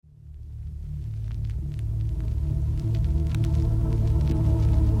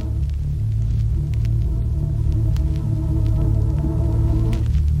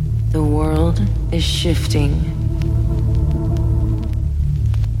is shifting.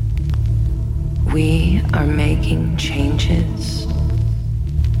 We are making changes.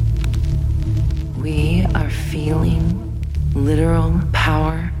 We are feeling literal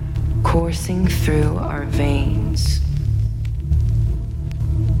power coursing through our veins.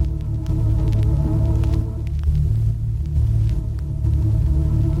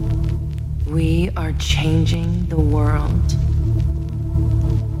 We are changing the world.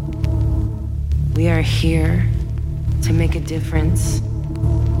 We are here to make a difference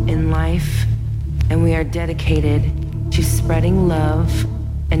in life, and we are dedicated to spreading love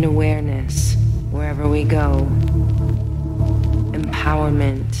and awareness wherever we go.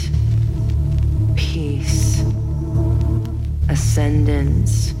 Empowerment, peace,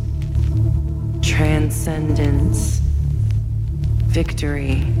 ascendance, transcendence,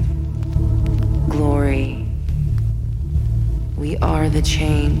 victory, glory. We are the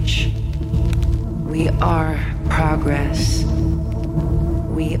change. We are progress.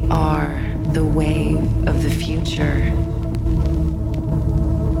 We are the wave of the future.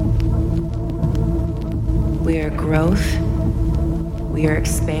 We are growth, we are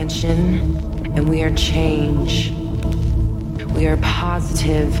expansion, and we are change. We are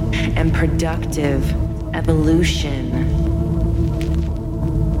positive and productive evolution.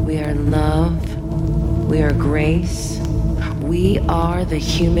 We are love, we are grace, we are the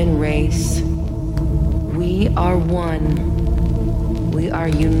human race. We are one. We are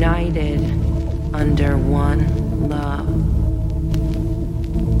united under one love.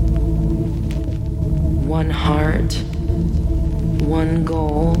 One heart, one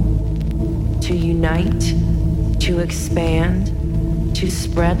goal, to unite, to expand, to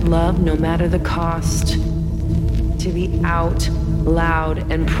spread love no matter the cost, to be out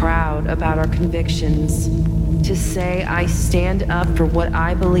loud and proud about our convictions, to say I stand up for what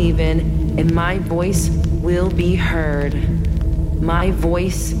I believe in, and my voice will be heard. My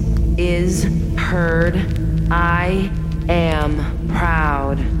voice is heard. I am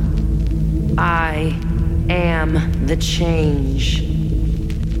proud. I am the change.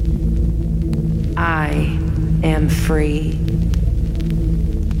 I am free.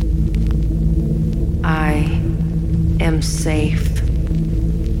 I am safe.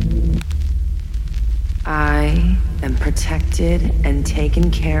 I am protected and taken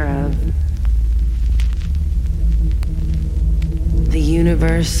care of. The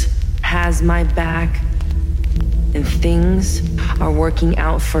universe has my back, and things are working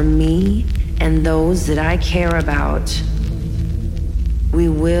out for me and those that I care about. We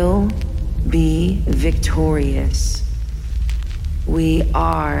will be victorious. We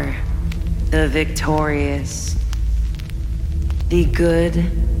are the victorious. The good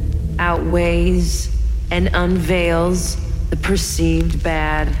outweighs and unveils the perceived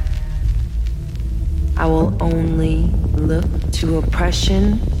bad. I will only look to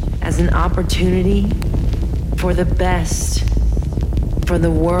oppression as an opportunity for the best, for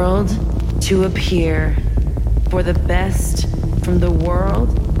the world to appear, for the best from the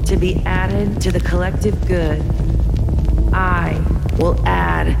world to be added to the collective good. I will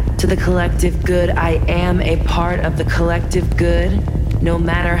add to the collective good. I am a part of the collective good. No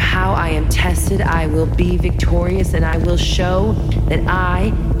matter how I am tested, I will be victorious, and I will show that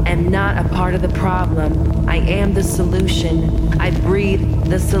I am not a part of the problem. I am the solution. I breathe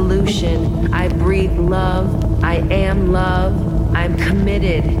the solution. I breathe love. I am love. I'm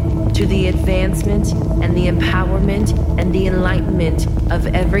committed to the advancement and the empowerment and the enlightenment of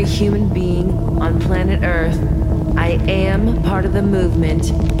every human being on planet Earth. I am part of the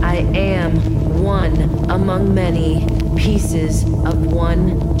movement. I am one among many pieces of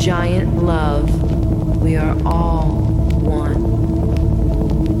one giant love. We are all one.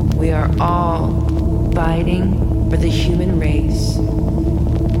 We are all fighting for the human race.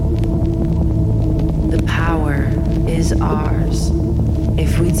 The power is ours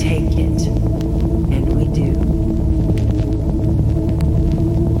if we take it, and we do.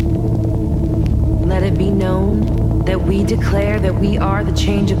 Let it be known that we declare that we are the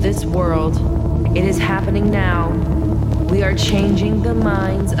change of this world. It is happening now. We are changing the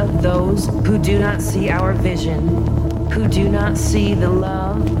minds of those who do not see our vision, who do not see the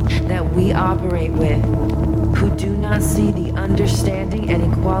love that we operate with, who do not see the understanding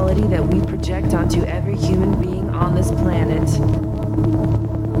and equality that we project onto every human being on this planet.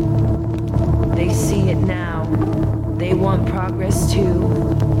 They see it now. They want progress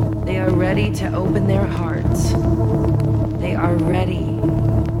too. They are ready to open their hearts. They are ready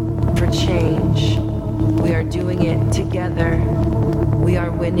for change. We are doing it together. We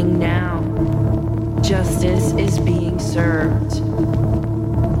are winning now. Justice is being served.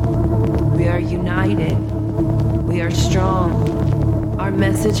 We are united. united. We are strong. Our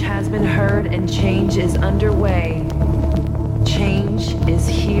message has been heard and change is underway. Change is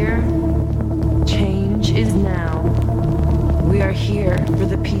here. Change is now. We are here for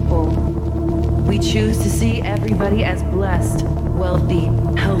the people. We choose to see everybody as blessed, wealthy,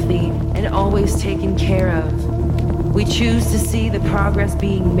 healthy, and always taken care of. We choose to see the progress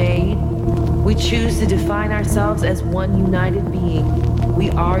being made. We choose to define ourselves as one united being. We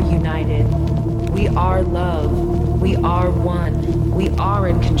are united. We are love. We are one. We are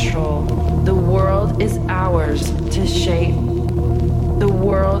in control. The world is ours to shape. The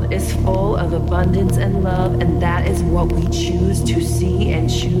world is full of abundance and love, and that is what we choose to see and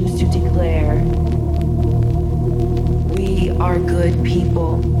choose to declare. We are good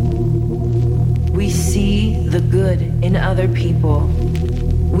people. We see the good in other people.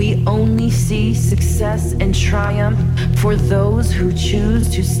 We only see success and triumph for those who choose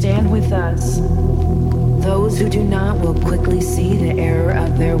to stand with us. Those who do not will quickly see the error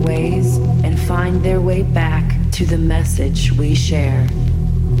of their ways and find their way back to the message we share.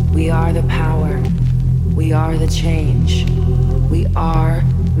 We are the power. We are the change. We are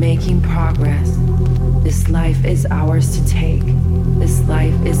making progress. This life is ours to take. This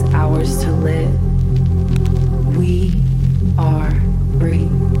life is ours to live. We are free.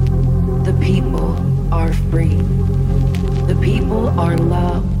 The people are free. The people are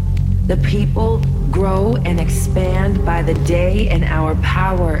loved. The people grow and expand by the day, and our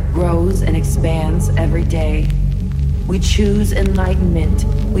power grows and expands every day. We choose enlightenment.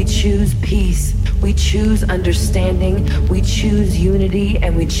 We choose peace. We choose understanding. We choose unity,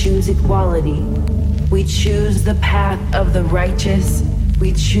 and we choose equality. We choose the path of the righteous.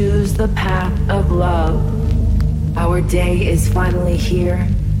 We choose the path of love. Our day is finally here.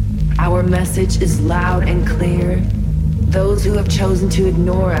 Our message is loud and clear. Those who have chosen to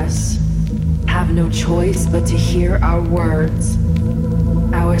ignore us have no choice but to hear our words.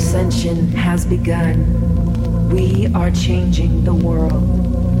 Our ascension has begun. We are changing the world.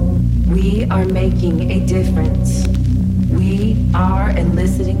 We are making a difference. We are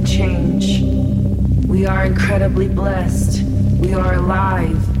eliciting change. We are incredibly blessed. We are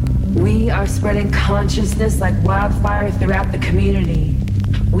alive. We are spreading consciousness like wildfire throughout the community.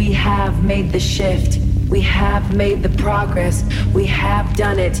 We have made the shift. We have made the progress. We have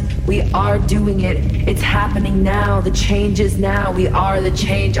done it. We are doing it. It's happening now. The change is now. We are the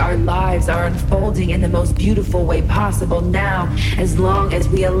change. Our lives are unfolding in the most beautiful way possible now. As long as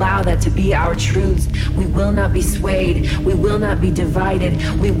we allow that to be our truths, we will not be swayed. We will not be divided.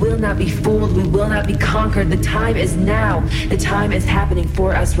 We will not be fooled. We will not be conquered. The time is now. The time is happening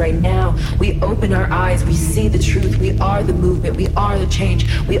for us right now. We open our eyes. We see the truth. We are the movement. We are the change.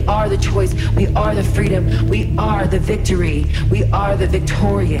 We are the choice. We are the freedom. We are the victory. We are the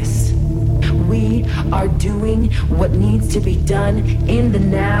victorious. We are doing what needs to be done in the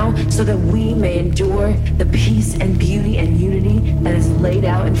now so that we may endure the peace and beauty and unity that is laid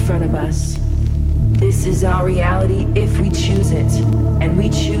out in front of us. This is our reality if we choose it. And we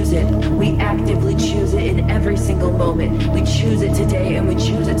choose it. We actively choose it in every single moment. We choose it today, and we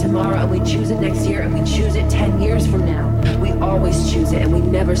choose it tomorrow, and we choose it next year, and we choose it 10 years from now. We always choose it, and we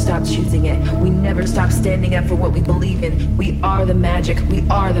never stop choosing it. We never stop standing up for what we believe in. We are the magic. We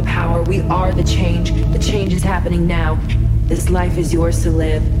are the power. We are the change. The change is happening now. This life is yours to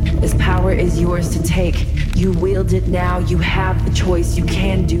live. This power is yours to take. You wield it now. You have the choice. You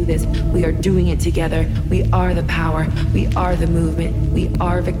can do this. We are doing it together. We are the power. We are the movement. We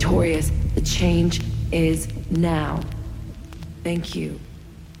are victorious. The change is now. Thank you.